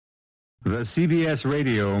The CBS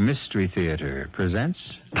Radio Mystery Theater presents...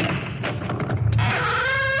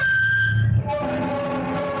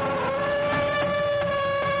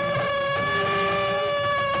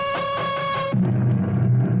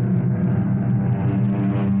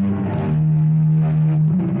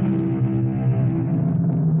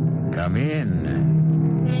 Come in.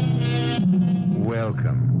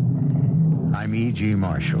 Welcome. I'm E.G.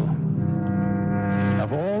 Marshall.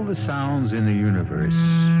 Of all the sounds in the universe,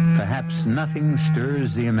 perhaps nothing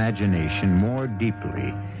stirs the imagination more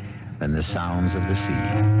deeply than the sounds of the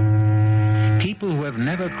sea. People who have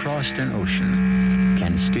never crossed an ocean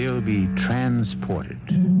can still be transported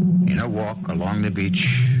in a walk along the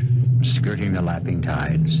beach, skirting the lapping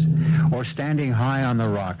tides, or standing high on the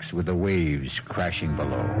rocks with the waves crashing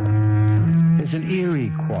below. There's an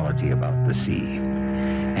eerie quality about the sea,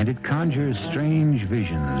 and it conjures strange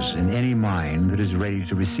visions in any mind that is ready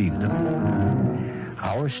to receive them.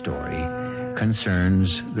 Our story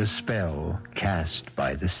concerns the spell cast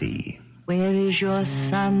by the sea. Where is your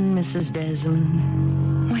son, Mrs.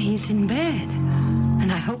 Desmond? Why, he's in bed,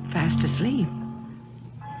 and I hope fast asleep.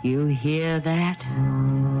 You hear that?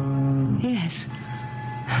 Yes.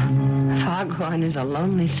 Foghorn is a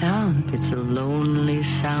lonely sound. It's a lonely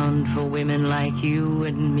sound for women like you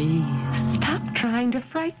and me. Stop trying to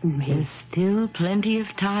frighten me. There's still plenty of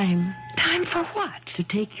time. Time for what? To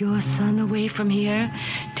take your son away from here.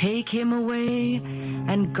 Take him away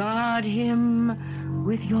and guard him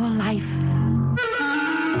with your life.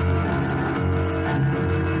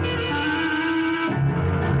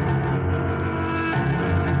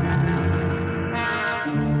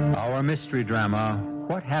 Our mystery drama,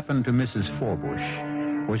 What Happened to Mrs.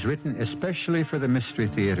 Forbush, was written especially for the Mystery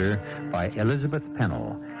Theater by Elizabeth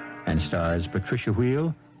Pennell and stars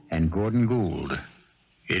Patricia and Gordon Gould.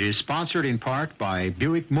 It is sponsored in part by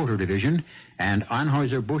Buick Motor Division and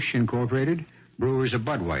Anheuser-Busch Incorporated, brewers of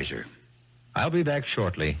Budweiser. I'll be back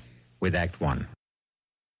shortly with Act One.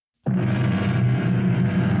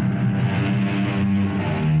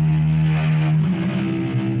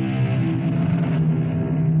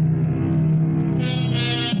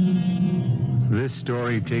 This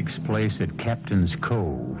story takes place at Captain's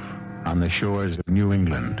Cove on the shores of New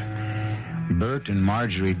England. Bert and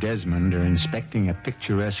Marjorie Desmond are inspecting a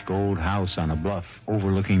picturesque old house on a bluff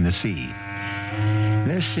overlooking the sea.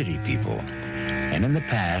 They're city people, and in the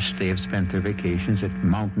past they have spent their vacations at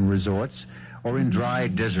mountain resorts or in dry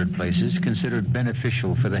desert places considered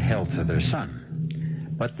beneficial for the health of their son.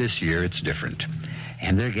 But this year it's different,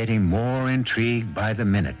 and they're getting more intrigued by the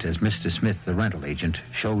minute as Mr. Smith, the rental agent,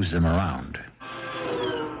 shows them around.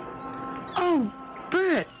 Oh,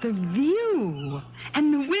 Bert, the view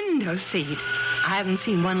and the window seat. I haven't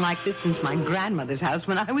seen one like this since my grandmother's house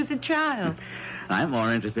when I was a child. I'm more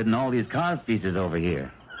interested in all these carved pieces over here.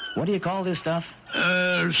 What do you call this stuff?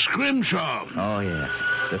 Scrimshaw. Oh, yes.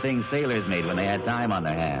 The things sailors made when they had time on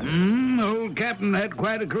their hands. Old Captain had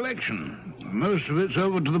quite a collection. Most of it's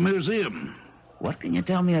over to the museum. What can you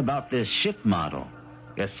tell me about this ship model?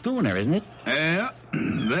 A schooner, isn't it? Yeah,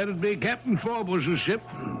 that'd be Captain Forbush's ship,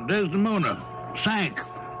 Desdemona. Sank,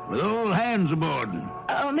 with all hands aboard.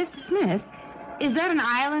 Oh, Mr. Smith, is that an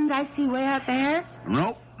island I see way out there?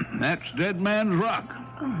 Nope, that's Dead Man's Rock.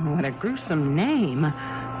 Oh, what a gruesome name.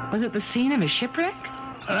 Was it the scene of a shipwreck?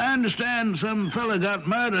 I understand some fella got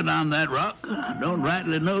murdered on that rock. I don't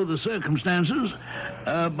rightly know the circumstances,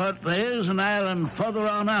 but there is an island further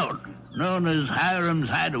on out, known as Hiram's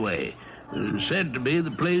Hideaway. Said to be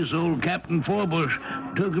the place old Captain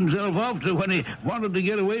Forbush took himself off to when he wanted to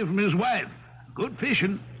get away from his wife. Good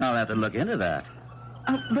fishing. I'll have to look into that.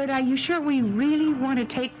 But are you sure we really want to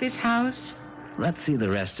take this house? Let's see the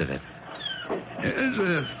rest of it. There's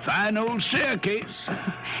a fine old staircase.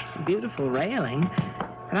 Beautiful railing.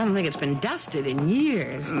 But I don't think it's been dusted in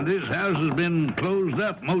years. This house has been closed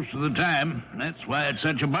up most of the time. That's why it's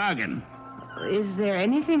such a bargain. Is there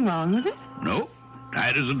anything wrong with it? Nope.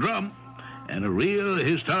 Tight as a drum. And a real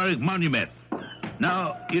historic monument.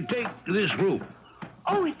 Now, you take this room.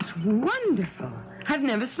 Oh, it's wonderful. I've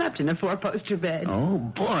never slept in a four-poster bed. Oh,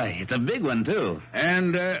 boy, it's a big one, too.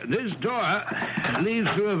 And this door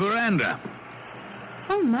leads to a veranda.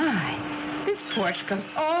 Oh, my. This porch goes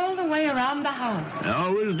all the way around the house. It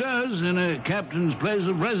always does in a captain's place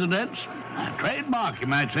of residence. A trademark, you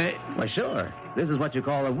might say. Why, sure. This is what you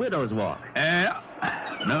call a widow's walk.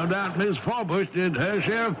 No doubt Miss Forbush did her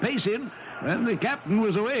share of pacing when the captain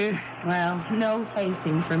was away. Well, no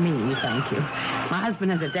pacing for me, thank you. My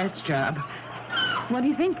husband has a desk job. What do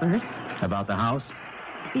you think, Bert? About the house?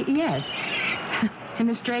 Yes. In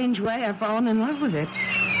a strange way, I've fallen in love with it.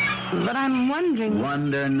 But I'm wondering...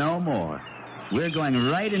 Wonder no more. We're going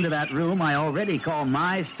right into that room I already call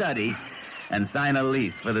my study and sign a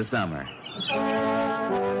lease for the summer.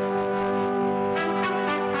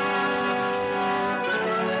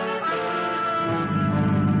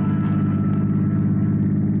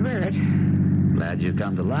 Bert. Glad you've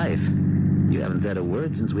come to life. You haven't said a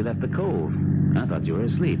word since we left the cove. I thought you were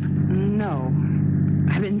asleep. No.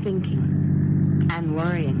 I've been thinking and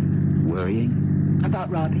worrying. Worrying? About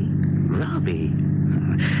Robbie. Robbie?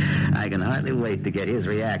 I can hardly wait to get his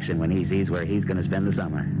reaction when he sees where he's going to spend the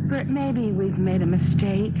summer. Bert, maybe we've made a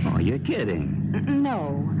mistake. Oh, you're kidding.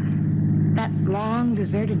 No. That long,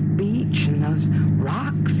 deserted beach and those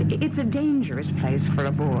rocks, it's a dangerous place for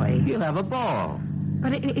a boy. You'll have a ball.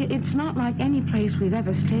 But it's not like any place we've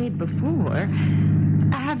ever stayed before.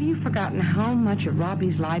 Have you forgotten how much of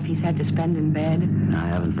Robbie's life he's had to spend in bed? I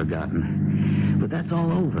haven't forgotten. But that's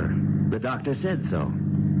all over. The doctor said so.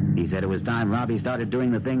 He said it was time Robbie started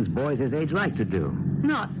doing the things boys his age like to do.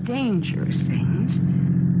 Not dangerous things.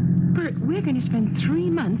 Bert, we're going to spend 3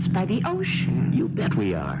 months by the ocean. You bet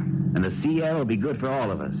we are. And the sea air will be good for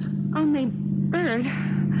all of us. Only, Bert,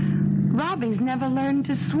 Robbie's never learned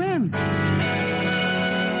to swim.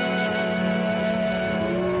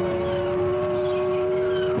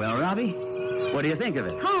 Well, Robbie, what do you think of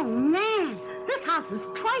it? Oh, man. This house is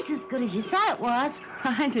twice as good as you said it was.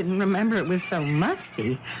 I didn't remember it was so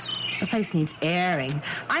musty. The place needs airing.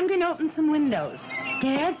 I'm going to open some windows.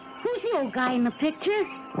 Dad, who's the old guy in the picture?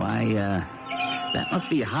 Why, that must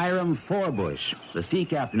be Hiram FORBUSH, the sea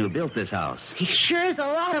captain who built this house. He sure has a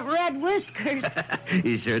lot of red whiskers.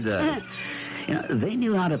 He sure does. You know, they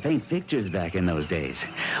knew how to paint pictures back in those days.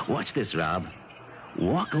 Watch this, Rob.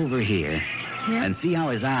 Walk over here and see how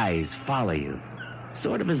his eyes follow you.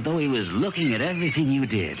 Sort of as though he was looking at everything you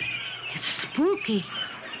did. It's spooky.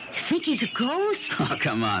 You think he's a ghost? Oh,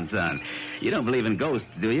 come on, son. You don't believe in ghosts,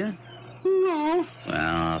 do you? No.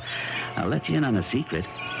 Well, I'll let you in on a secret.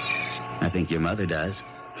 I think your mother does.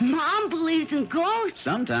 Mom believes in ghosts.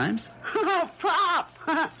 Sometimes. Oh, Pop.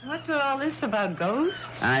 What's all this about ghosts?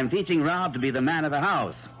 I'm teaching Rob to be the man of the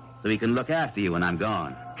house, so he can look after you when I'm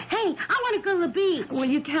gone. Hey, I want to go to the beach. Well,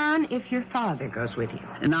 you can if your father goes with you.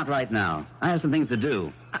 And not right now. I have some things to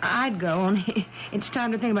do. I'd go, only it's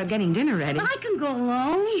time to think about getting dinner ready. I can go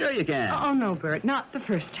alone. Sure you can. Oh, no, Bert, not the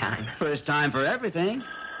first time. First time for everything.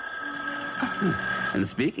 And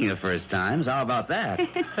speaking of first times, how about that?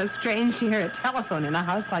 It's so strange to hear a telephone in a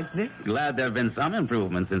house like this. Glad there have been some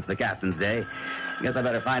improvements since the captain's day. Guess I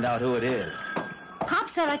better find out who it is. Pop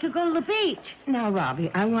said I could go to the beach. Now,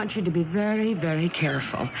 Robbie, I want you to be very, very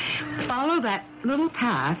careful. Follow that little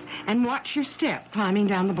path and watch your step climbing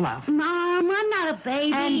down the bluff. Mom, I'm not a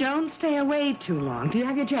baby. And don't stay away too long. Do you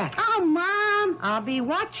have your jacket? Oh, Mom. I'll be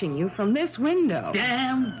watching you from this window.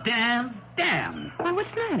 Damn. Well, what's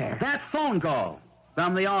the matter? That phone call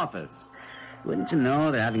from the office. Wouldn't you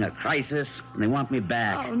know they're having a crisis and they want me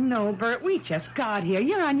back? Oh, no, Bert, we just got here.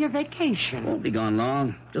 You're on your vacation. Won't be gone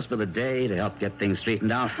long, just for the day to help get things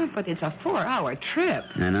straightened out. Oh, but it's a 4-hour trip.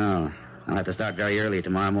 I know. I'll have to start very early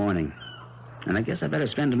tomorrow morning. And I guess I better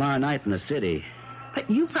spend tomorrow night in the city. But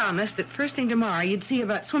you promised that first thing tomorrow you'd see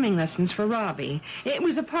about swimming lessons for Robbie. It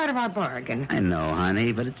was a part of our bargain. I know,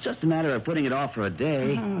 honey, but it's just a matter of putting it off for a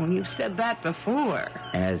day. Oh, you've said that before.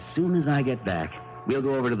 As soon as I get back, we'll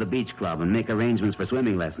go over to the beach club and make arrangements for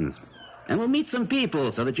swimming lessons. And we'll meet some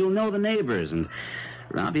people so that you'll know the neighbors, and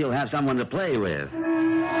Robbie will have someone to play with.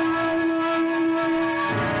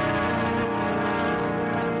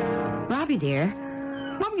 Robbie, dear,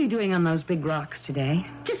 what were you doing on those big rocks today?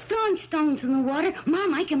 Just throwing stones in the water.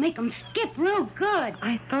 Mom, I can make them skip real good.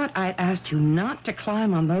 I thought I asked you not to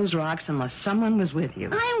climb on those rocks unless someone was with you.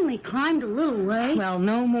 I only climbed a little way. Well,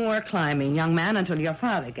 no more climbing, young man, until your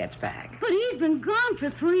father gets back. But he's been gone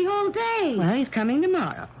for 3 whole days. Well, he's coming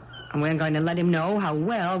tomorrow. And we're going to let him know how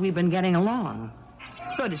well we've been getting along.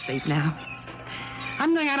 Go to sleep now.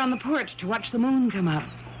 I'm going out on the porch to watch the moon come up.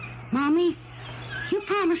 Mommy, you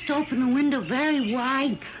promised to open the window very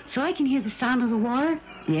wide so I can hear the sound of the water?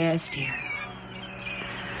 Yes, dear.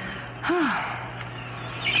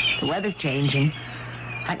 The weather's changing.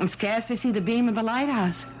 I can scarcely see the beam of the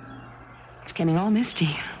lighthouse. It's getting all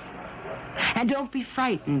misty. And don't be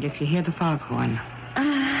frightened if you hear the foghorn.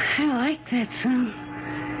 I like that sound.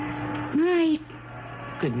 Night.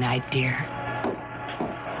 Good night, dear.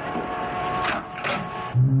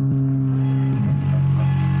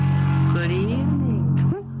 Good evening.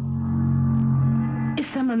 Is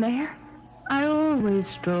someone there? I always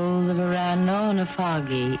stroll the veranda on a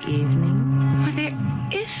foggy evening. Well, there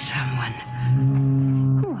is someone.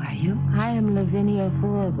 Who are you? I am Lavinia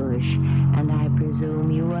FORBUSH, and I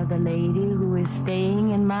presume you are the lady who is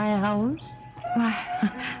staying in my house? Why,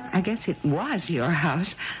 I guess it was your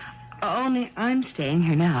house. Only I'm staying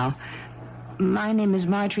here now. My name is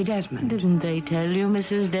Marjorie Desmond. Didn't they tell you,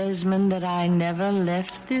 Mrs. Desmond, that I never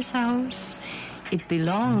left this house? It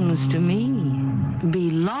belongs to me.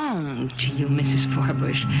 Belonged to you, Mrs.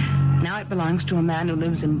 Forbush. Now it belongs to a man who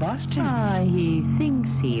lives in Boston. He thinks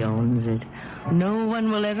he owns it. No one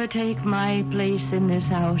will ever take my place in this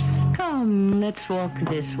house. Come, let's walk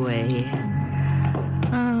this way.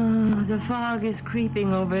 The fog is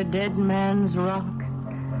creeping over Dead Man's Rock.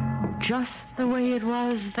 Just the way it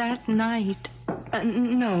was that night.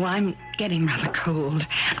 No, I'm getting rather cold.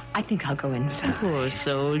 I think I'll go inside. Poor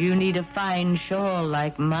soul, you need a fine shawl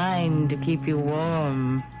like mine to keep you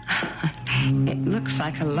warm. It looks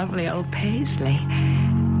like a lovely old paisley.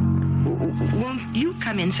 Won't you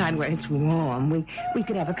come inside where it's warm? We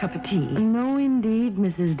could have a cup of tea. No, indeed,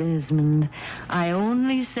 Mrs. Desmond. I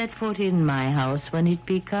only set foot in my house when it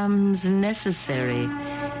becomes necessary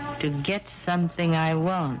to get something I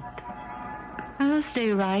want. I'll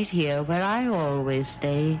stay right here where I always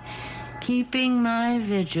stay, keeping my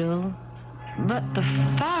vigil. But the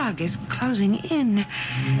fog is closing in.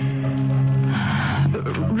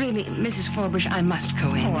 Really, Mrs. Forbush, I must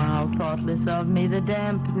go in. Oh, how thoughtless of me. The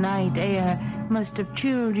damp night air must have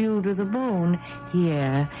chilled you to the bone.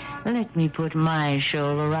 Here, let me put my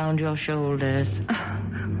shawl around your shoulders.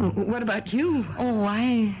 What about you? Oh,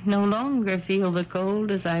 I no longer feel the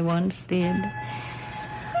cold as I once did.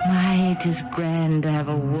 My, it is grand to have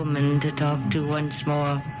a woman to talk to once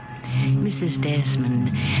more. Mrs.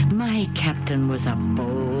 Desmond, my captain was a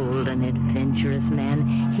bold and adventurous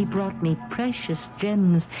man. He brought me precious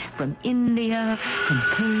gems from India, from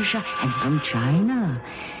Persia, and from China.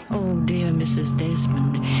 Oh, dear Mrs.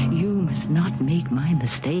 Desmond, you must not make my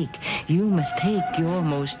mistake. You must take your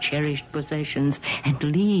most cherished possessions and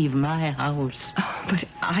leave my house. Oh, but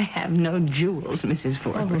I have no jewels, Mrs.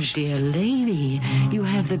 Forbush. Oh, dear lady, you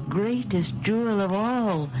have the greatest jewel of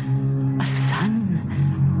all, a son.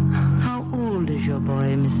 How old is your boy,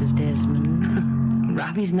 Mrs. Desmond?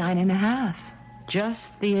 Robbie's 9.5. Just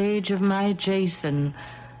the age of my Jason.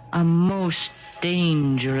 A most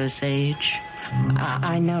dangerous age.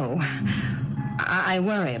 I know. I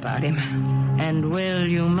worry about him. And well,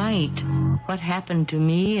 you might. What happened to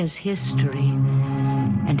me is history.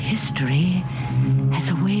 And history has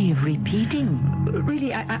a way of repeating.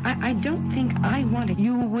 Really, I don't think I want to...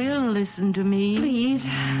 You will listen to me. Please.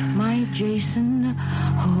 My Jason,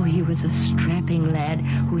 oh, he was a strapping lad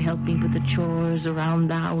who helped me with the chores around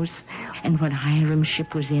the house. And when Hiram's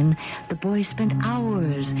ship was in, the boy spent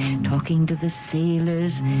hours talking to the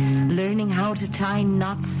sailors, learning how to tie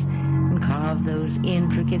knots and carve those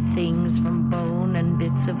intricate things from bone and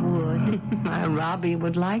bits of wood. My Robbie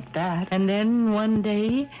would like that. And then one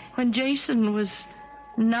day, when Jason was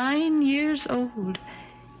 9 years old,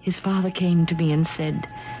 his father came to me and said,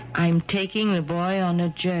 I'm taking the boy on a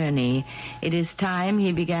journey. It is time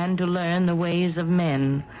he began to learn the ways of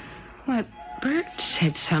men. Why, Bert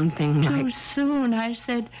said something like... Too soon, I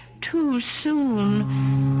said, too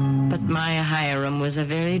soon. But my Hiram was a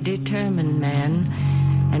very determined man,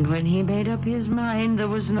 and when he made up his mind, there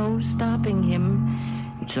was no stopping him.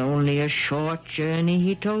 It's only a short journey,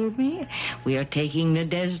 he told me. We are taking the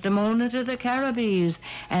Desdemona to the Caribbees,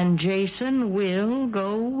 and Jason will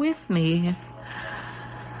go with me.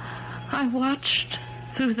 I watched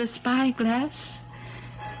through the spyglass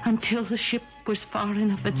until the ship was far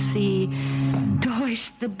enough at sea to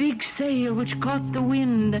hoist the big sail which caught the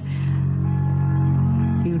wind.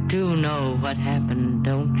 You do know what happened,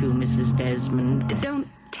 don't you, Mrs. Desmond? Don't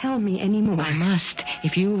tell me any more. I must,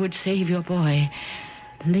 if you would save your boy.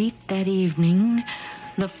 Late that evening,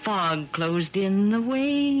 the fog closed in the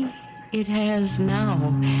way it has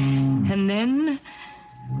now. And then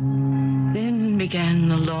began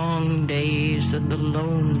the long days and the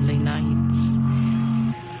lonely nights.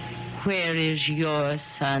 Where is your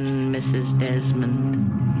son, Mrs. Desmond?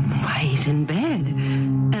 Why, he's in bed,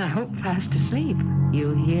 and I hope fast asleep.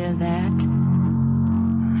 You hear that?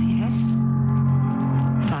 Yes.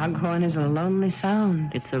 Foghorn is a lonely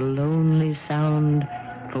sound. It's a lonely sound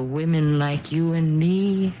for women like you and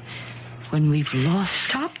me when we've lost.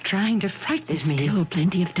 Stop trying to frighten me. There's still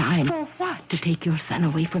plenty of time. For what? To take your son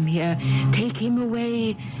away from here. Take him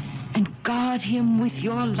away and guard him with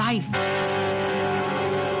your life.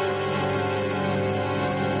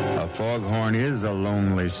 A foghorn is a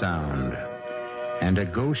lonely sound, and a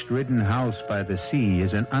ghost-ridden house by the sea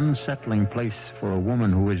is an unsettling place for a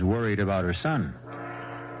woman who is worried about her son.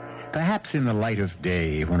 Perhaps in the light of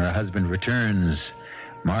day, when her husband returns,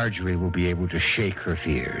 Marjorie will be able to shake her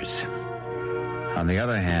fears. On the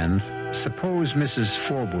other hand, Suppose Mrs.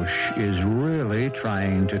 Forbush is really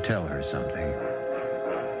trying to tell her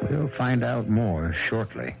something. We'll find out more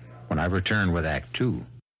shortly when I return with Act 2.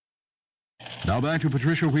 Now back to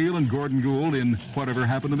Patricia Wheel and Gordon Gould in Whatever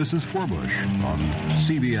Happened to Mrs. Forbush on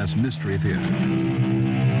CBS Mystery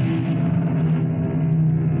Theater.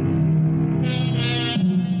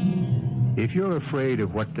 If you're afraid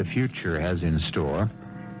of what the future has in store,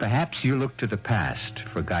 perhaps you look to the past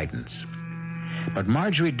for guidance. But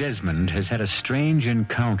Marjorie Desmond has had a strange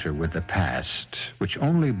encounter with the past, which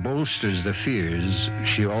only bolsters the fears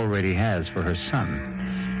she already has for her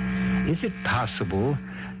son. Is it possible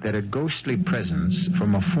that a ghostly presence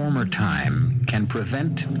from a former time can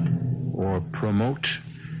prevent or promote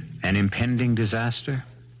an impending disaster?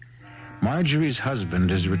 Marjorie's husband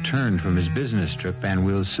has returned from his business trip, and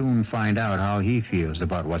we'll soon find out how he feels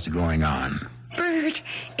about what's going on. Bert,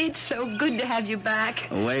 it's so good to have you back.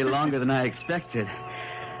 Way longer than I expected.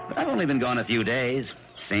 But I've only been gone a few days.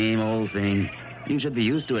 Same old thing. You should be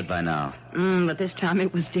used to it by now. But this time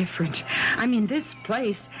it was different. I mean, this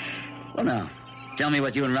place... Well, now, tell me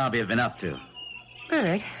what you and Robbie have been up to.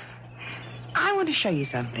 Bert, I want to show you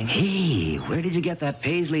something. Hey, where did you get that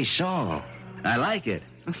paisley shawl? I like it.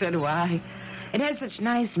 So do I. It has such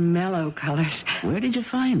nice mellow colors. Where did you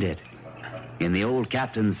find it? In the old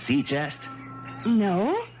captain's sea chest?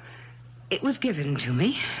 No, it was given to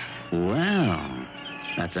me. Well,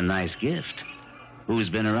 that's a nice gift. Who's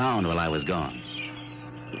been around while I was gone?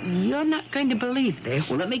 You're not going to believe this.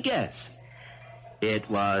 Well, let me guess. It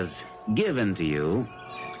was given to you,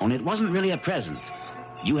 only it wasn't really a present.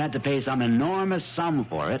 You had to pay some enormous sum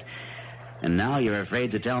for it, and now you're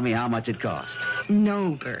afraid to tell me how much it cost.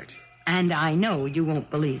 No, Bert. And I know you won't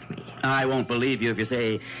believe me. I won't believe you if you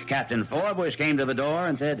say Captain Forbush came to the door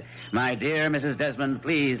and said, "My dear Mrs. Desmond,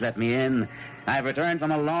 please let me in. I've returned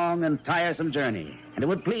from a long and tiresome journey, and it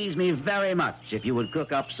would please me very much if you would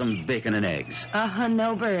cook up some bacon and eggs."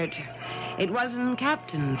 No, Bert. It wasn't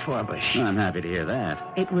Captain Forbush. I'm happy to hear that.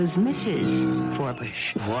 It was Mrs.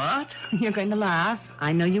 Forbush. What? You're going to laugh.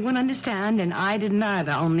 I know you won't understand, and I didn't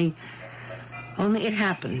either, only it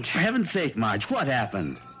happened. For heaven's sake, Marge, what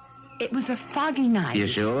happened? It was a foggy night. You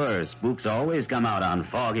sure? Spooks always come out on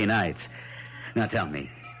foggy nights. Now tell me,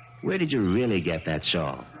 where did you really get that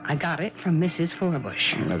shawl? I got it from Mrs.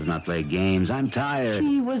 Forbush. Let's not play games. I'm tired.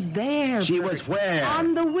 She was there. She Bert. was where?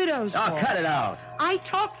 On the widow's Oh, hall. cut it out. I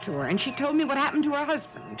talked to her, and she told me what happened to her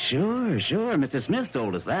husband. Sure. Mr. Smith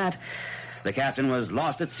told us that. The captain was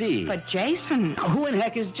lost at sea. But Jason... Oh, who in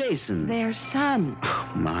heck is Jason? Their son.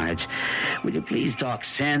 Oh, Marge, will you please talk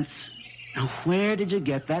sense? Now, where did you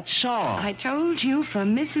get that shawl? I told you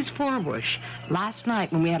from Mrs. Forbush last night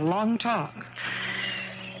when we had a long talk.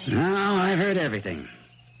 Now, I've heard everything.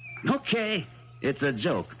 Okay, it's a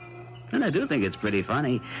joke. And I do think it's pretty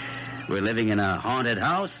funny. We're living in a haunted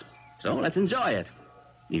house, so let's enjoy it.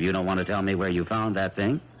 If you don't want to tell me where you found that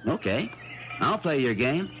thing, okay. I'll play your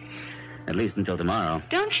game. At least until tomorrow.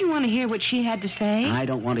 Don't you want to hear what she had to say? I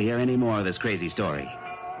don't want to hear any more of this crazy story.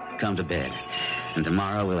 Come to bed. And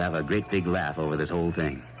tomorrow we'll have a great big laugh over this whole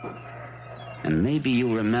thing. And maybe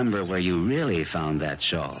you'll remember where you really found that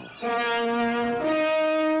shawl.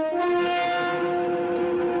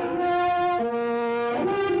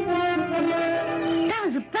 That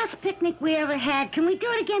was the best picnic we ever had. Can we do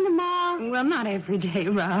it again tomorrow? Well, not every day,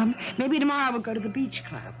 Rob. Maybe tomorrow we'll go to the beach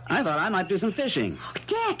club. I thought I might do some fishing.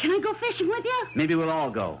 Dad, can I go fishing with you? Maybe we'll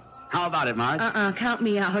all go. How about it, Marge? Count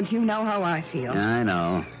me out. You know how I feel. I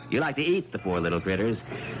know. You like to eat the poor little critters,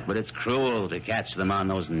 but it's cruel to catch them on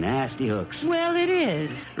those nasty hooks. Well, it is.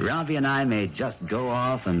 Robbie and I may just go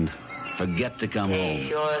off and forget to come home. Take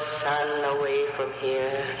your son away from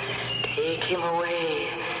here. Take him away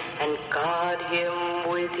and guard him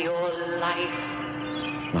with your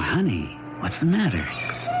life. Well, honey, what's the matter?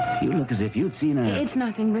 You look as if you'd seen a... It's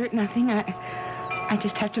nothing, Bert, nothing. I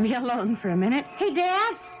just have to be alone for a minute. Hey,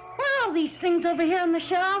 Dad, what are all these things over here on the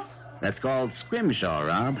shelf? That's called scrimshaw,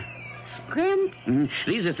 Rob. Scrim?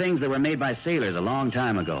 These are things that were made by sailors a long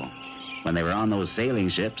time ago. When they were on those sailing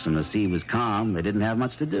ships and the sea was calm, they didn't have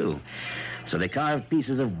much to do. So they carved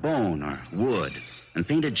pieces of bone or wood and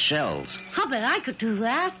painted shells. How bet I could do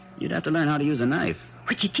that? You'd have to learn how to use a knife.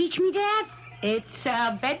 Would you teach me, Dad? It's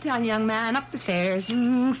bedtime, young man. Up the stairs.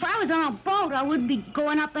 If I was on a boat, I wouldn't be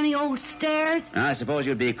going up any old stairs. I suppose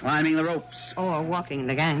you'd be climbing the ropes. Or walking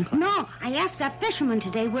the gangplank. No, I asked that fisherman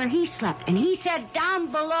today where he slept, and he said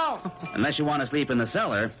down below. Unless you want to sleep in the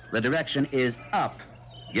cellar, the direction is up.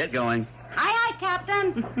 Get going. Aye, aye,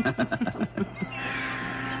 Captain.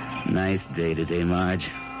 Nice day today, Marge.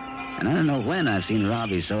 And I don't know when I've seen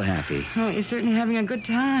Robbie so happy. Oh, you're certainly having a good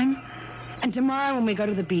time. And tomorrow when we go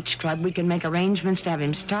to the beach club, we can make arrangements to have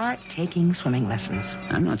him start taking swimming lessons.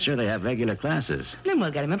 I'm not sure they have regular classes. Then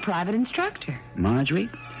we'll get him a private instructor. Marjorie,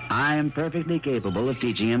 I am perfectly capable of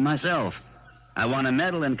teaching him myself. I won a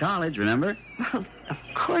medal in college, remember? Well, of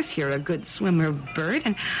course you're a good swimmer, Bert.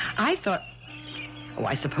 And I thought... Oh,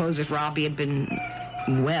 I suppose if Robbie had been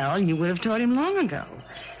well, you would have taught him long ago.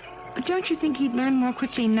 But don't you think he'd learn more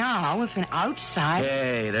quickly now if an outside...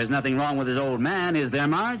 Hey, there's nothing wrong with his old man, is there,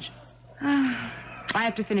 Marge? I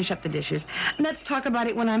have to finish up the dishes. Let's talk about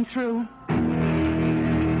it when I'm through.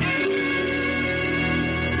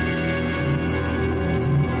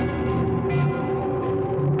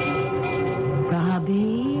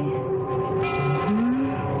 Robbie?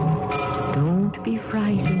 Don't be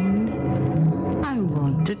frightened. I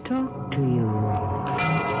want to talk to you.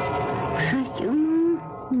 Are you?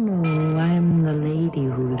 No, I'm the lady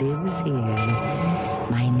who lives here.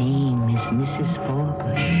 My name is Mrs.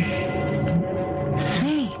 Forbush.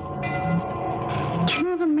 Say, do you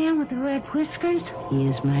know the man with the red whiskers? He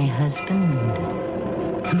is my husband.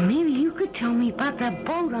 Maybe you could tell me about that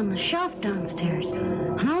boat on the shelf downstairs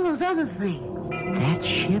and all those other things. That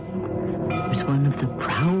ship was one of the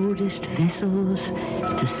proudest vessels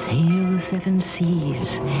to sail the seven seas,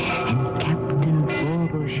 and Captain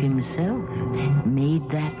Forbush himself made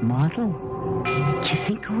that model. Do you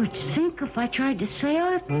think it would sink if I tried to sail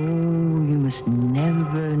it? Oh, you must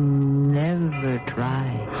never, never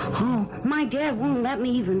try. Oh, my dad won't let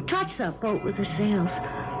me even touch that boat with the sails.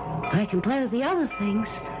 But I can play with the other things.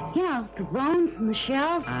 You know, the bones and the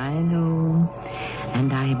shells. I know.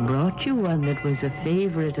 And I brought you one that was a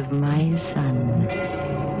favorite of my son.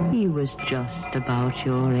 He was just about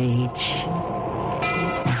your age.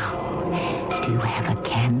 Now, do you have a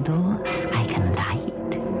candle I can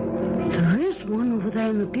light? There is one over there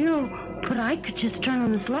in the bureau, but I could just turn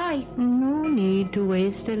on this light. No need to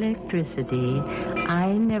waste electricity.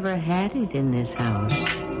 I never had it in this house.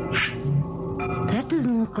 That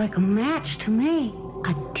doesn't look like a match to me.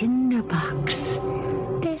 A tinder box.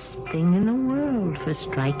 Best thing in the world for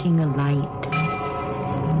striking a light.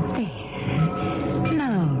 There.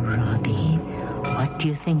 Now, Robbie, what do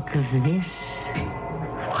you think of this?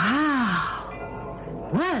 Wow.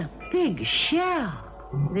 What a big shell.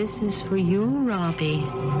 This is for you, Robbie.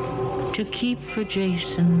 To keep for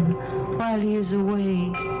Jason while he is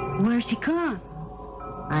away. Where's he gone?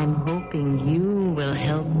 I'm hoping you will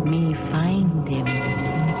help me find him.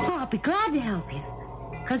 Oh, I'll be glad to help you.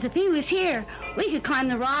 Because if he was here, we could climb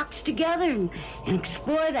the rocks together and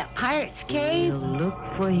explore that pirate's cave. We'll look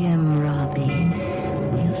for him, Robbie.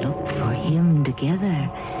 We'll look for him together.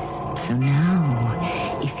 So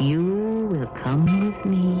now, if you will come with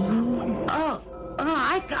me...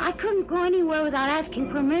 I couldn't go anywhere without asking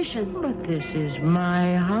permission. But this is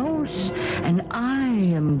my house, and I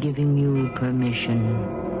am giving you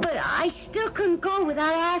permission. But I still couldn't go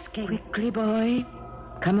without asking. Quickly, boy.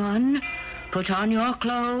 Come on. Put on your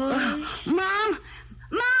clothes. Mom!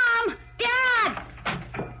 Mom! Dad!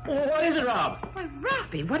 What is it, Rob? Why,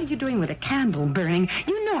 Robbie, what are you doing with a candle burning?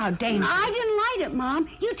 You know how dangerous... I didn't light it, Mom.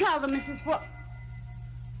 You tell them, Mrs.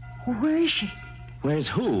 Where is she? Where's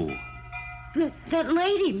who? That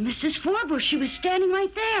lady, Mrs. Forbush. She was standing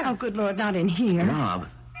right there. Oh, good Lord, not in here. Rob,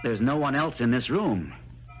 there's no one else in this room.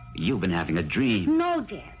 You've been having a dream. No,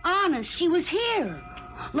 Dad. Honest, she was here.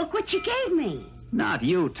 Look what she gave me. Not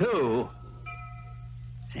you, too.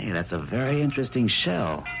 Say, that's a very interesting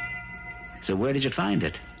shell. So where did you find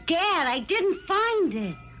it? Dad, I didn't find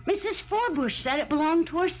it. Mrs. Forbush said it belonged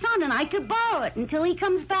to her son, and I could borrow it until he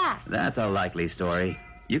comes back. That's a likely story.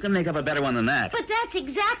 You can make up a better one than that. But that's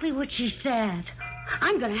exactly what she said.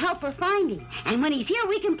 I'm going to help her find him. And when he's here,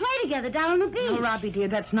 we can play together down on the beach. No, Robbie, dear,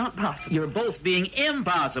 that's not possible. You're both being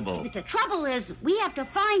impossible. But the trouble is, we have to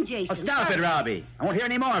find Jason. Oh, stop it, Robbie. I won't hear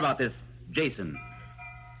any more about this Jason.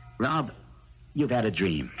 Rob, you've had a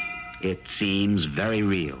dream. It seems very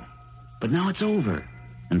real. But now it's over.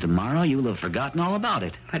 And tomorrow you'll have forgotten all about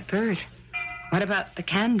it. But, Bert, what about the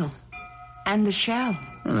candle and the shell?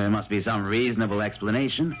 Well, there must be some reasonable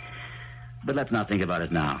explanation. But let's not think about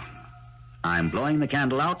it now. I'm blowing the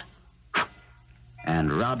candle out,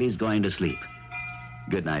 and Robbie's going to sleep.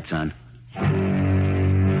 Good night, son.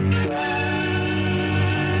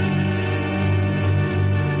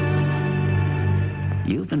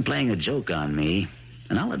 You've been playing a joke on me,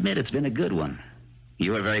 and I'll admit it's been a good one.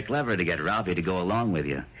 You were very clever to get Robbie to go along with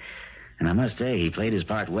you. And I must say, he played his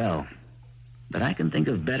part well. But I can think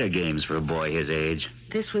of better games for a boy his age.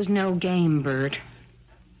 This was no game, Bert.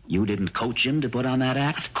 You didn't coach him to put on that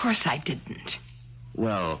act? Of course I didn't.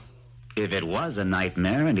 Well, If it was a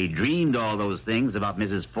nightmare and he dreamed all those things about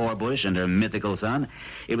Mrs. Forbush and her mythical son,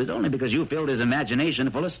 it was only because you filled his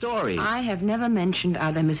imagination full of stories. I have never mentioned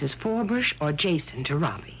either Mrs. Forbush or Jason to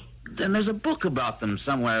Robbie. Then there's a book about them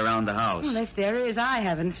somewhere around the house. Well, if there is, I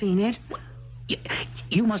haven't seen it.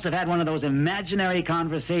 You must have had one of those imaginary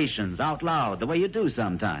conversations out loud, the way you do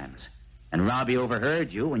sometimes. And Robbie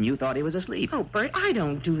overheard you when you thought he was asleep. Oh, Bert, I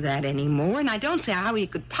don't do that anymore, and I don't see how he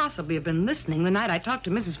could possibly have been listening the night I talked to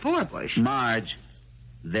Mrs. Forbush. Marge,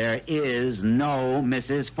 there is no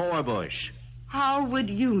Mrs. Forbush. How would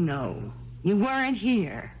you know? You weren't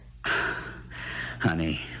here.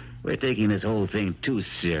 Honey, we're taking this whole thing too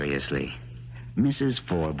seriously. Mrs.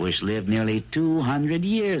 Forbush lived nearly 200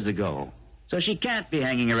 years ago, so she can't be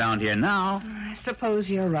hanging around here now. I suppose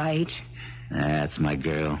you're right. That's my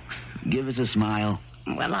girl. Give us a smile.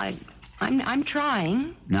 Well, I'm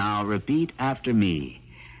trying. Now repeat after me.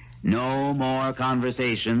 No more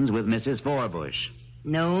conversations with Mrs. Forbush.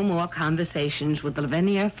 No more conversations with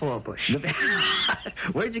Lavinia Forbush.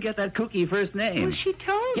 Where'd you get that cookie first name? Well, she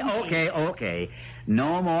told me. Okay.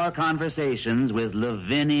 No more conversations with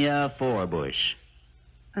Lavinia Forbush.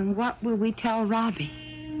 And what will we tell Robbie?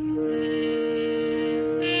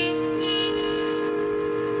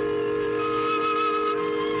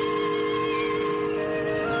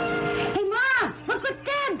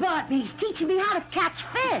 He's teaching me how to catch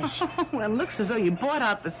fish. Oh, well, it looks as though you bought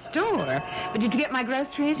out the store. But did you get my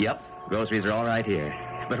groceries? Yep. Groceries are all right here.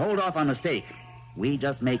 But hold off on the steak. We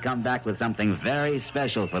just may come back with something very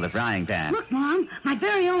special for the frying pan. Look, Mom, my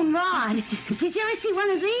very own rod. Did you ever see one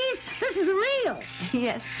of these? This is a reel.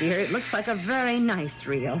 Yes, dear. It looks like a very nice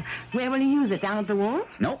reel. Where will you use it? Down at the wharf?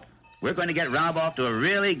 Nope. We're going to get Rob off to a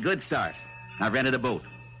really good start. I've rented a boat.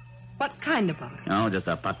 What kind of boat? Oh, just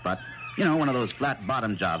a putt-putt. You know, one of those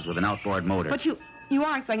flat-bottom jobs with an outboard motor. But you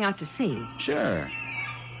aren't going out to sea. Sure.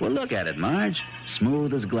 Well, look at it, Marge.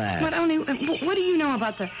 Smooth as glass. What do you know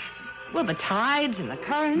about the tides and the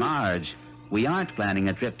currents? Marge, we aren't planning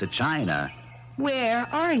a trip to China. Where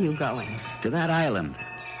are you going? To that island.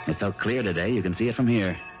 It's so clear today, you can see it from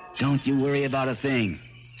here. Don't you worry about a thing.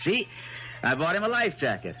 See? I bought him a life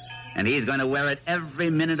jacket, and he's going to wear it every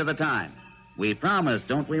minute of the time. We promised,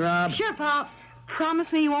 don't we, Rob? Sure, Pop.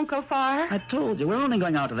 Promise me you won't go far? I told you, we're only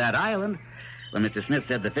going out to that island. Well, Mr. Smith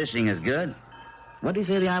said the fishing is good. What did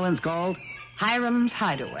he say the island's called? Hiram's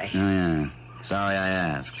Hideaway. Oh, yeah. Sorry I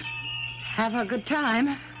asked. Have a good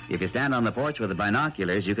time. If you stand on the porch with the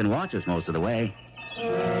binoculars, you can watch us most of the way.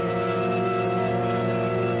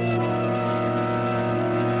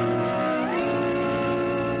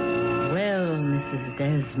 Well, Mrs.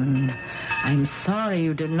 Desmond, I'm sorry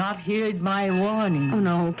you did not heed my warning. Oh,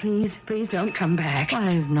 no, please don't come back.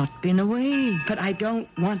 I've not been away. But I don't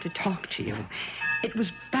want to talk to you. It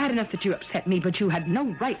was bad enough that you upset me, but you had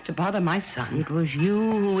no right to bother my son. It was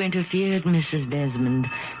you who interfered, Mrs. Desmond.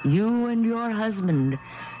 You and your husband.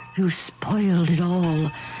 You spoiled it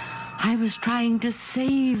all. I was trying to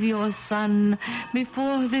save your son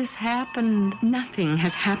before this happened. Nothing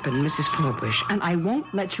has happened, Mrs. Forbush, and I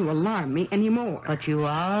won't let you alarm me anymore. But you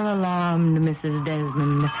are alarmed, Mrs.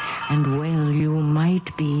 Desmond, and well you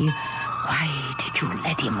might be. Why did you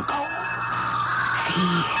let him go?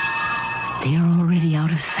 See? They're already out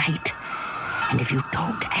of sight. And if you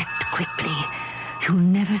don't act quickly, you'll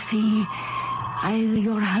never see either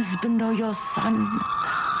your husband or your son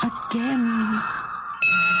again.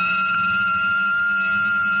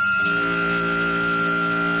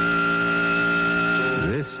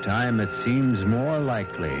 This time it seems more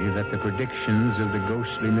likely that the predictions of the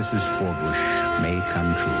ghostly Mrs. Forbush may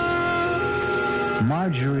come true.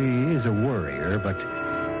 Marjorie is a worrier, but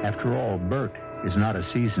after all, Bert is not a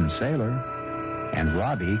seasoned sailor, and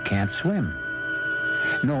Robbie can't swim.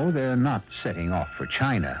 No, they're not setting off for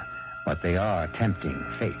China, but they are tempting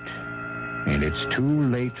fate. And it's too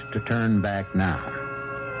late to turn back now.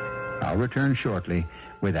 I'll return shortly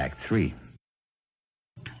with Act 3.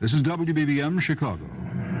 This is WBBM Chicago.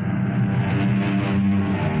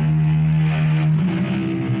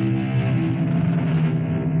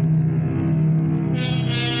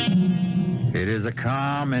 It is a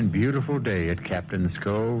calm and beautiful day at Captain's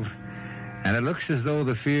Cove, and it looks as though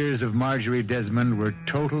the fears of Marjorie Desmond were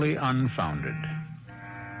totally unfounded.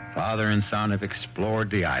 Father and son have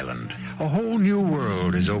explored the island. A whole new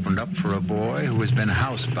world has opened up for a boy who has been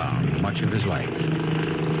housebound much of his life.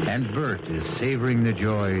 And Bert is savoring the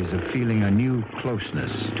joys of feeling a new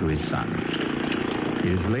closeness to his son. It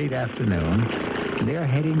is late afternoon, and they are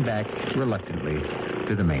heading back reluctantly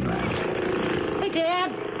to the mainland. Hey,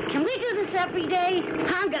 Dad, can we do this every day?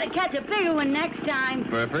 I'm going to catch a bigger one next time.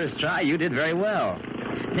 For a first try, you did very well.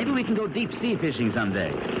 Maybe we can go deep sea fishing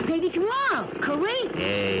someday. Maybe tomorrow. Could we?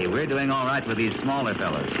 Hey, we're doing all right with these smaller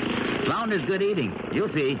fellas. Flounder's good eating.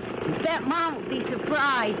 You'll see. Bet Mom will be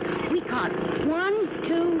surprised. We caught 1,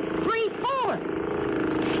 2, 3, 4.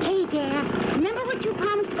 Hey, Dad, remember what you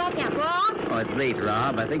promised about that rock? Oh, it's late,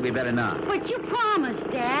 Rob. I think we better not. But you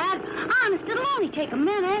promised, Dad. Honest, it'll only take a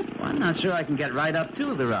minute. Well, I'm not sure I can get right up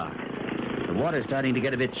to the rock. The water's starting to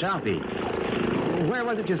get a bit choppy. Where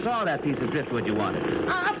was it you saw that piece of driftwood you wanted?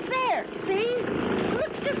 Up there, see?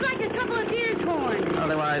 Looks just like a couple of deer's horns.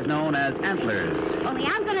 Otherwise known as antlers. Only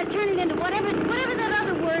I'm going to turn it into whatever that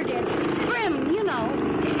other word is. Brim, you know.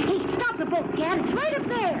 Hey, stop the boat, Dad. It's right up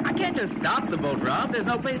there. I can't just stop the boat, Rob. There's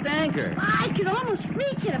no place to anchor. I could almost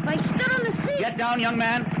reach it if I stood on the seat. Get down, young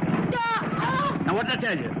man. Now, what did I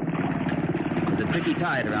tell you? There's a tricky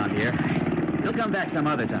tide around here. He'll come back some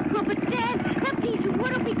other time. Oh, but Dad, that piece of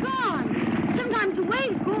wood will be gone. Sometimes the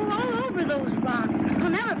waves go all over those rocks. I'll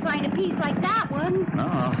never find a piece like that one.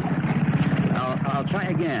 Oh. I'll try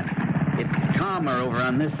again. It's calmer over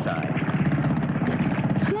on this side.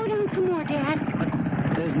 Slow down some more, Dad. But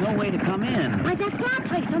there's no way to come in. Like that flat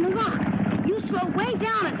place on the rock. You slow way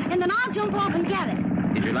down it, and then I'll jump off and get it.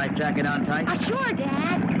 Is your life jacket on tight? Sure,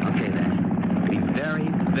 Dad. Okay, then. Be very,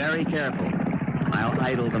 very careful. I'll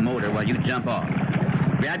idle the motor while you jump off.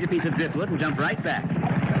 Grab your piece of driftwood and jump right back.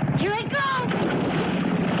 Here I go!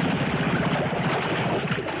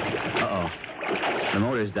 Uh-oh. The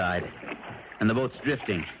motor's died, and the boat's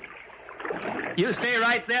drifting. You stay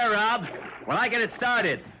right there, Rob, while I get it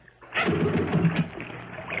started.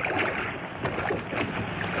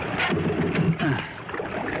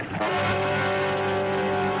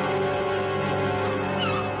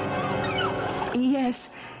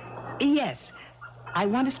 Yes. I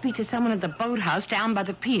want to speak to someone at the boathouse down by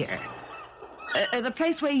the pier. The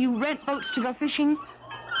place where you rent boats to go fishing?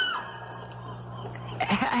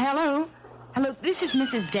 Hello? Hello, this is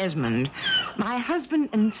Mrs. Desmond. My husband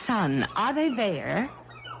and son, are they there?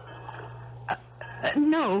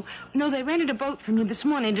 No, they rented a boat from you this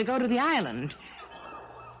morning to go to the island.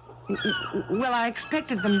 Well, I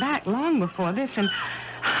expected them back long before this, and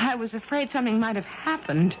I was afraid something might have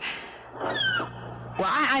happened. Well,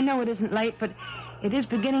 I know it isn't late, but it is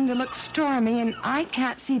beginning to look stormy, and I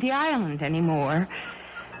can't see the island anymore.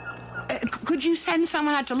 Could you send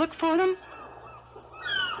someone out to look for them?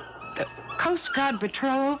 Coast Guard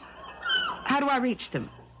Patrol? How do I reach them?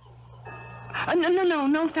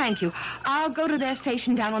 No, thank you. I'll go to their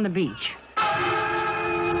station down on the beach.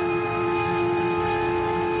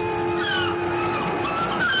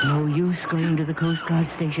 No use going to the Coast Guard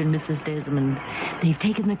station, Mrs. Desmond. They've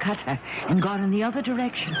taken the cutter and gone in the other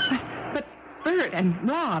direction. But Bert and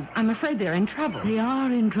Rob, I'm afraid they're in trouble. They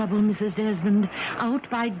are in trouble, Mrs. Desmond. Out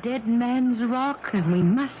by Dead Man's Rock. And we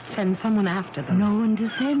must send someone after them. No one to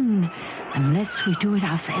send, unless we do it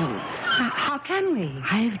ourselves. How can we?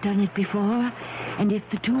 I've done it before, and if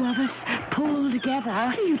the two of us pull together...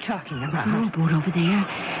 What are you talking about? The rowboat over there.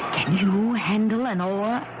 Can you handle an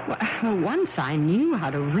oar? Well, once I knew how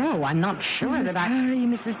to row. I'm not sure that I... Hurry,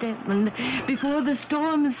 Mrs. Desmond, before the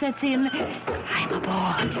storm sets in. I'm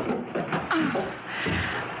aboard.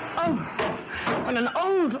 Oh, well, an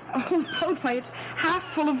old boatway. It's half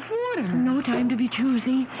full of water. No time to be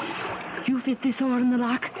choosy. You fit this oar in the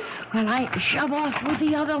lock while I shove off with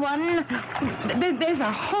the other one. There's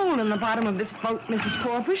a hole in the bottom of this boat, Mrs.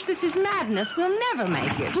 Forbush. This is madness. We'll never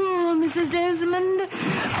make it. Pull, Mrs. Desmond.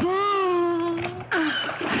 Pull.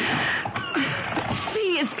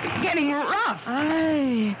 Sea is getting rough.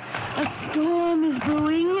 Aye, a storm is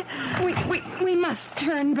brewing. We must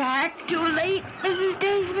turn back. Too late, Mrs.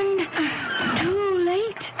 Desmond. Too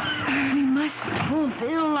late. We must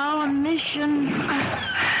fulfill our mission.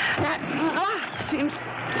 That rock seems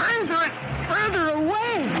further and further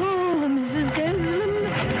away. Oh, Mrs. Desmond.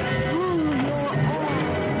 Oh, your oar.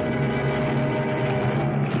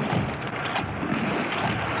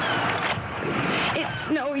 It's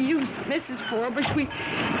no use, Mrs. Forbush.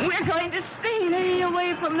 We're going to sink. Stay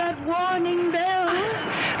away from that warning bell.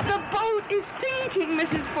 The boat is sinking,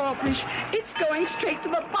 Mrs. Forbush. It's going straight to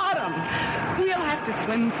the bottom. We'll have to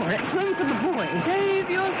swim for it. Swim for the boy. Save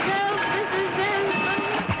yourself, Mrs. Desmond.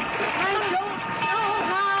 I don't know how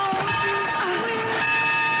to swim.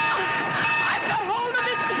 I've got hold of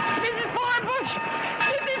it, Mrs. Forbush.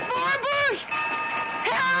 Mrs. Forbush!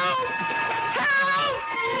 Help! Help!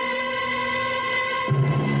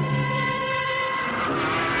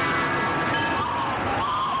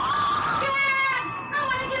 Dad! I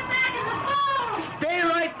want to get back in the boat! Stay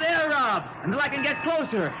right there, Rob, until I can get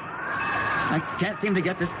closer. I can't seem to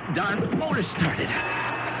get this darn motor started.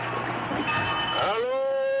 Hello!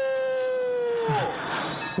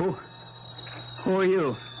 Who are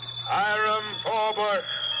you? Hiram FORBUSH,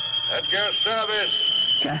 at your service.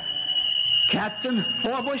 Captain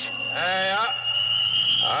FORBUSH? Yeah.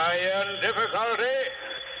 Are you in difficulty?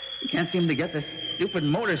 Can't seem to get the stupid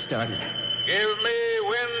motor started. Give me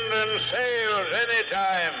wind and sails any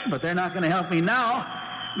time. But they're not going to help me now.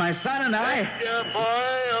 My son and I... Is your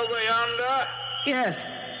boy over yonder? Yes.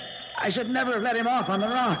 I should never have let him off on the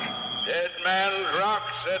rock. Dead Man's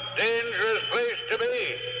Rock's a dangerous place to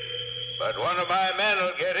be. But one of my men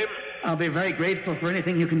will get him. I'll be very grateful for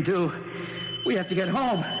anything you can do. We have to get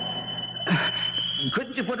home.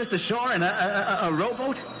 Couldn't you put us ashore in a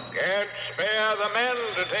rowboat? Can't spare the men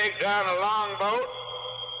to take down a longboat.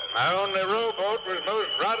 And my only rowboat was most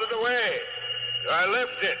rotted away. So I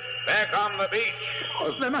left it back on the beach.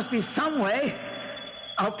 Oh, there must be some way.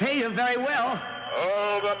 I'll pay you very well.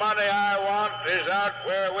 All the money I want is out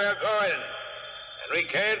where we're going. And we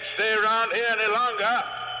can't stay around here any longer.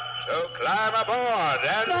 So climb aboard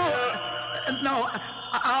and... No,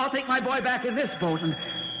 I'll take my boy back in this boat, and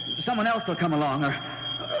someone else will come along, or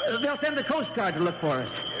they'll send the Coast Guard to look for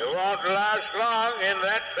us. You won't last long in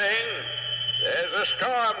that thing. There's a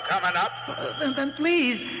storm coming up. Then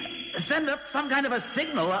please, send up some kind of a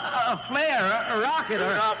signal, a flare, a rocket, Shoot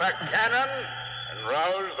off a cannon and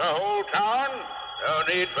rouse the whole town? No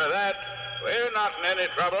need for that. We're not in any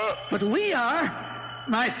trouble. But we are.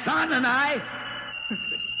 My son and I.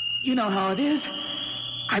 You know how it is.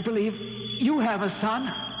 I believe you have a son.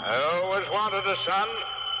 I always wanted a son.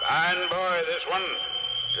 Fine boy, this one.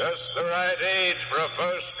 Just the right age for a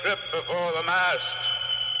first trip before the mast.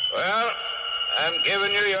 Well, I'm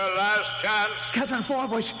giving you your last chance. Captain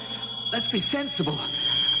FORBUSH, let's be sensible.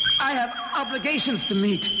 I have obligations to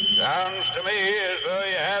meet. Sounds to me as though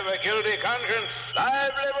you have a guilty conscience.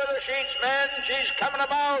 Lively with the sheets, men. She's coming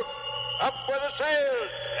about. Up with the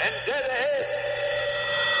sails and dead ahead.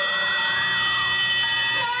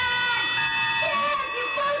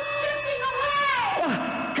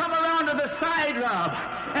 Come around to the side, Rob,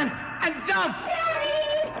 and jump!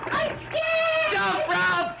 Daddy, I'm scared! Jump,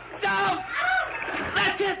 Rob! Jump!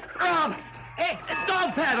 That's it, Rob! Hey,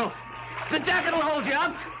 dog paddle! The jacket will hold you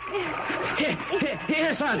up.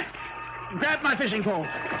 Here, son. Grab my fishing pole. I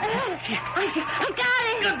got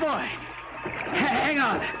it! Good boy. Hang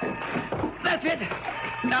on. That's it.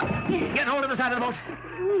 Now, get hold of the side of the boat.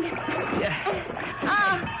 Yeah.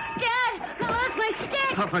 Dad, where's my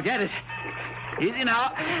stick? Oh, forget it. Easy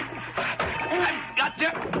now. I got you.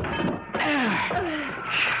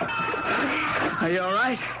 Are you all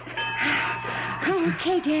right? I'm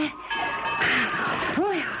okay, Dad.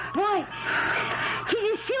 Boy. Can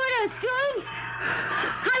you see what I was doing?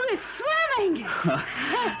 I was swimming.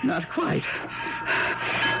 Not quite.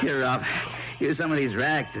 Here, Rob. Here's some of these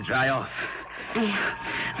rags to dry off.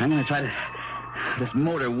 I'm going to try this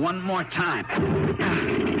motor one more time.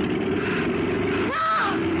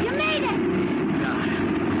 No, you made it.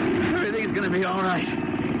 Everything's going to be all right.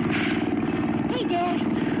 Hey, Dad,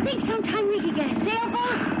 think sometime we could get a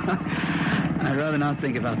sailboat? I'd rather not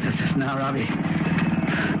think about this just now, Robbie.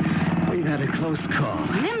 We've had a close call.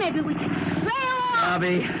 And then maybe we could sail off.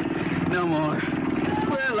 Robbie, no more.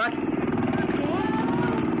 We're lucky.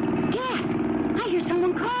 Dad, I hear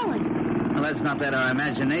someone calling. Well, let's not let our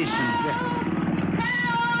imaginations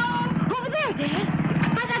Help! Over there, Dad.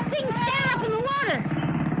 By that thing standing up in the water.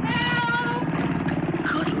 Help!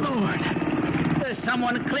 Good Lord. There's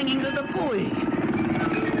someone clinging to the buoy.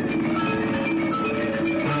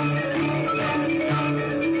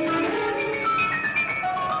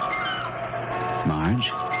 Marge,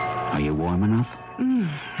 are you warm enough?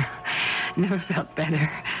 Never felt better.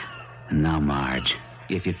 Now, Marge,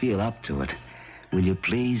 if you feel up to it, will you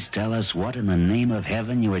please tell us what in the name of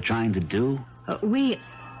heaven you were trying to do?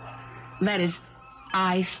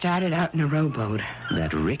 I started out in a rowboat.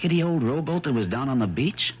 That rickety old rowboat that was down on the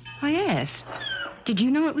beach? Oh, yes. Did you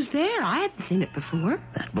know it was there? I hadn't seen it before.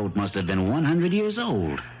 That boat must have been 100 years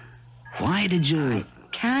old. Why did you...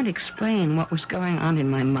 Can't explain what was going on in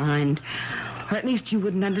my mind. Or at least you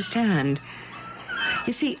wouldn't understand.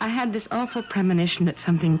 You see, I had this awful premonition that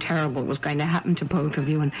something terrible was going to happen to both of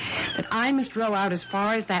you and that I must row out as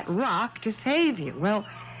far as that rock to save you. Well,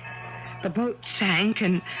 the boat sank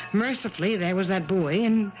and mercifully there was that buoy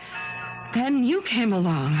and then you came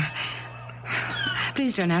along.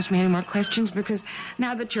 Please don't ask me any more questions because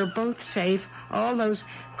now that you're both safe, all those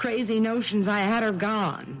crazy notions I had are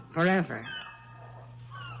gone forever.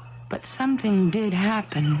 But something did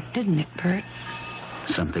happen, didn't it, Bert?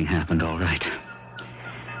 Something happened, all right.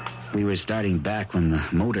 We were starting back when the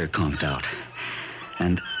motor conked out.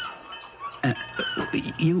 And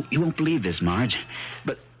you won't believe this, Marge,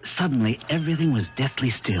 but suddenly everything was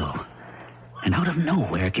deathly still. And out of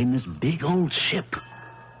nowhere came this big old ship,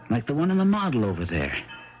 like the one in the model over there.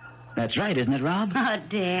 That's right, isn't it, Rob? Oh,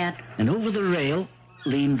 Dad. And over the rail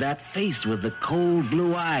leaned that face with the cold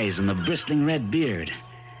blue eyes and the bristling red beard.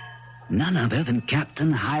 None other than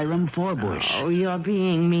Captain Hiram Forbush. Oh, you're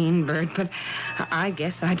being mean, Bert, but I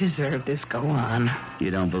guess I deserve this. Go on.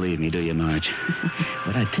 You don't believe me, do you, Marge?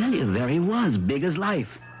 But I tell you, there he was, big as life.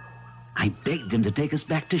 I begged him to take us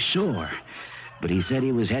back to shore, but he said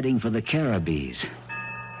he was heading for the Caribbees.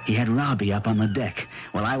 He had Robbie up on the deck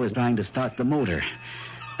while I was trying to start the motor.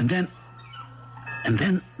 And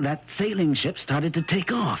then that sailing ship started to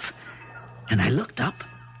take off. And I looked up,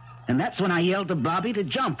 and that's when I yelled to Bobby to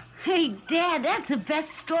jump. Hey, Dad, that's the best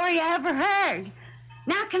story I ever heard.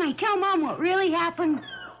 Now can I tell Mom what really happened?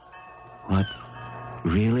 What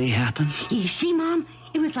really happened? You see, Mom,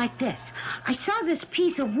 it was like this. I saw this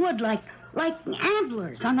piece of wood like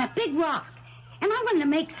antlers on that big rock. And I wanted to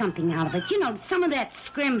make something out of it. You know, some of that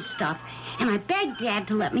scrim stuff. And I begged Dad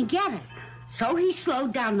to let me get it. So he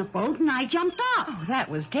slowed down the boat and I jumped off. Oh, that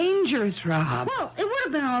was dangerous, Rob. Well, it would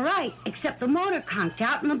have been all right, except the motor conked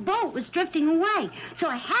out and the boat was drifting away. So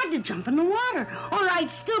I had to jump in the water, or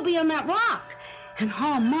I'd still be on that rock. And,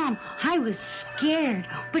 oh, Mom, I was scared.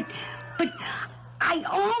 But I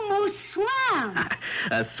almost swam.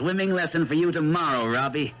 A swimming lesson for you tomorrow,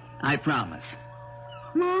 Robbie. I promise.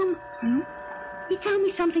 Mom, you tell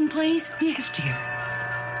me something, please? Yes, dear.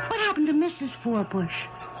 What happened to Mrs. Forbush?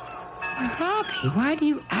 Well, Robbie, why do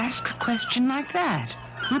you ask a question like that?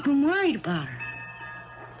 I've been worried about her.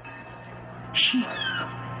 She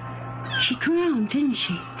drowned, didn't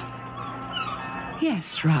she? Yes,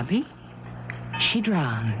 Robbie. She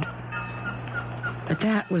drowned. But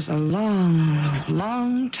that was a long,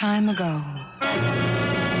 long time ago.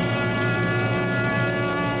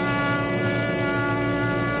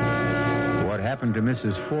 What happened to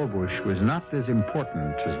Mrs. Forbush was not as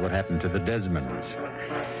important as what happened to the Desmonds.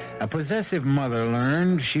 A possessive mother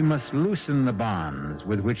learned she must loosen the bonds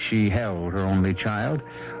with which she held her only child,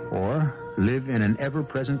 or live in an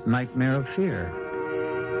ever-present nightmare of fear.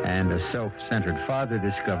 And a self-centered father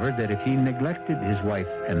discovered that if he neglected his wife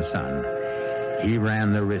and son, he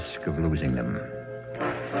ran the risk of losing them.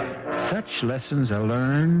 Such lessons are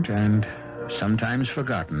learned and sometimes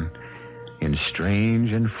forgotten in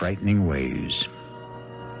strange and frightening ways.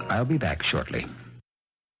 I'll be back shortly.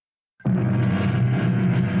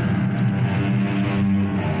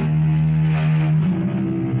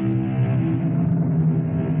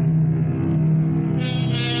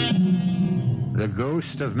 The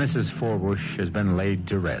ghost of Mrs. Forbush has been laid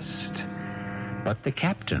to rest. But the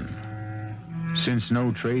captain, since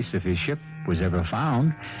no trace of his ship was ever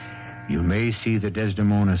found, you may see the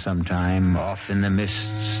Desdemona sometime off in the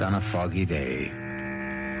mists on a foggy day.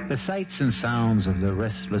 The sights and sounds of the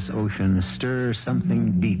restless ocean stir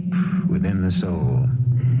something deep within the soul.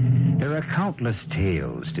 There are countless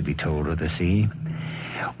tales to be told of the sea.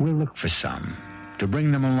 We'll look for some, to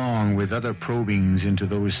bring them along with other probings into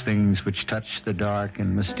those things which touch the dark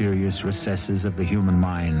and mysterious recesses of the human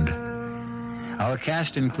mind. Our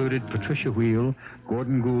cast included Patricia Wheel,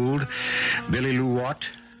 Gordon Gould, Billie Lou Watt,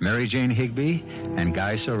 Mary Jane Higby, and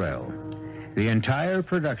Guy Sorel. The entire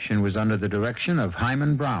production was under the direction of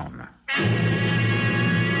Hyman Brown.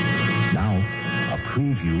 Now, a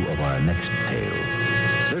preview of our next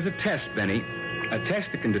tale. There's a test, Benny. A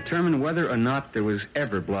test that can determine whether or not there was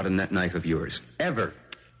ever blood in that knife of yours. Ever.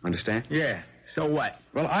 Understand? Yeah. So what?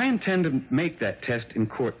 Well, I intend to make that test in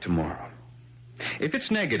court tomorrow. If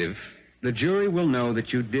it's negative, the jury will know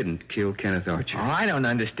that you didn't kill Kenneth Archer. Oh, I don't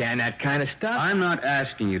understand that kind of stuff. I'm not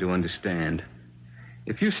asking you to understand.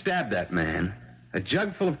 If you stab that man, a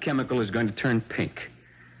jug full of chemical is going to turn pink,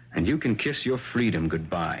 and you can kiss your freedom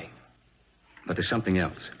goodbye. But there's something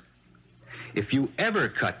else. If you ever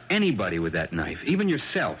cut anybody with that knife, even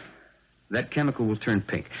yourself, that chemical will turn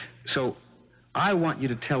pink. So I want you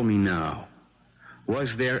to tell me now, was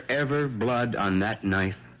there ever blood on that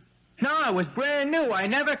knife? No, it was brand new. I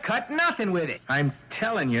never cut nothing with it. I'm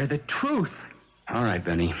telling you the truth. All right,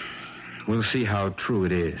 Benny. We'll see how true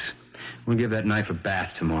it is. We'll give that knife a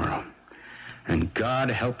bath tomorrow. And God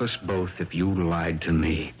help us both if you lied to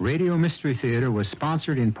me. Radio Mystery Theater was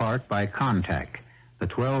sponsored in part by Contact, the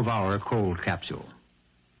 12-hour cold capsule.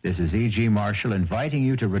 This is E.G. Marshall inviting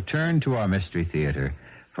you to return to our Mystery Theater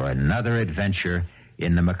for another adventure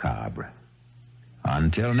in the macabre.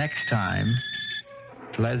 Until next time,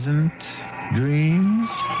 pleasant dreams.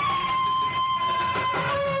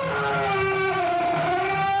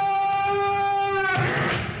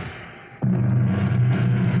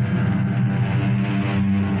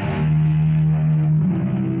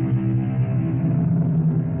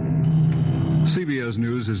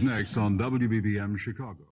 next on WBBM Chicago.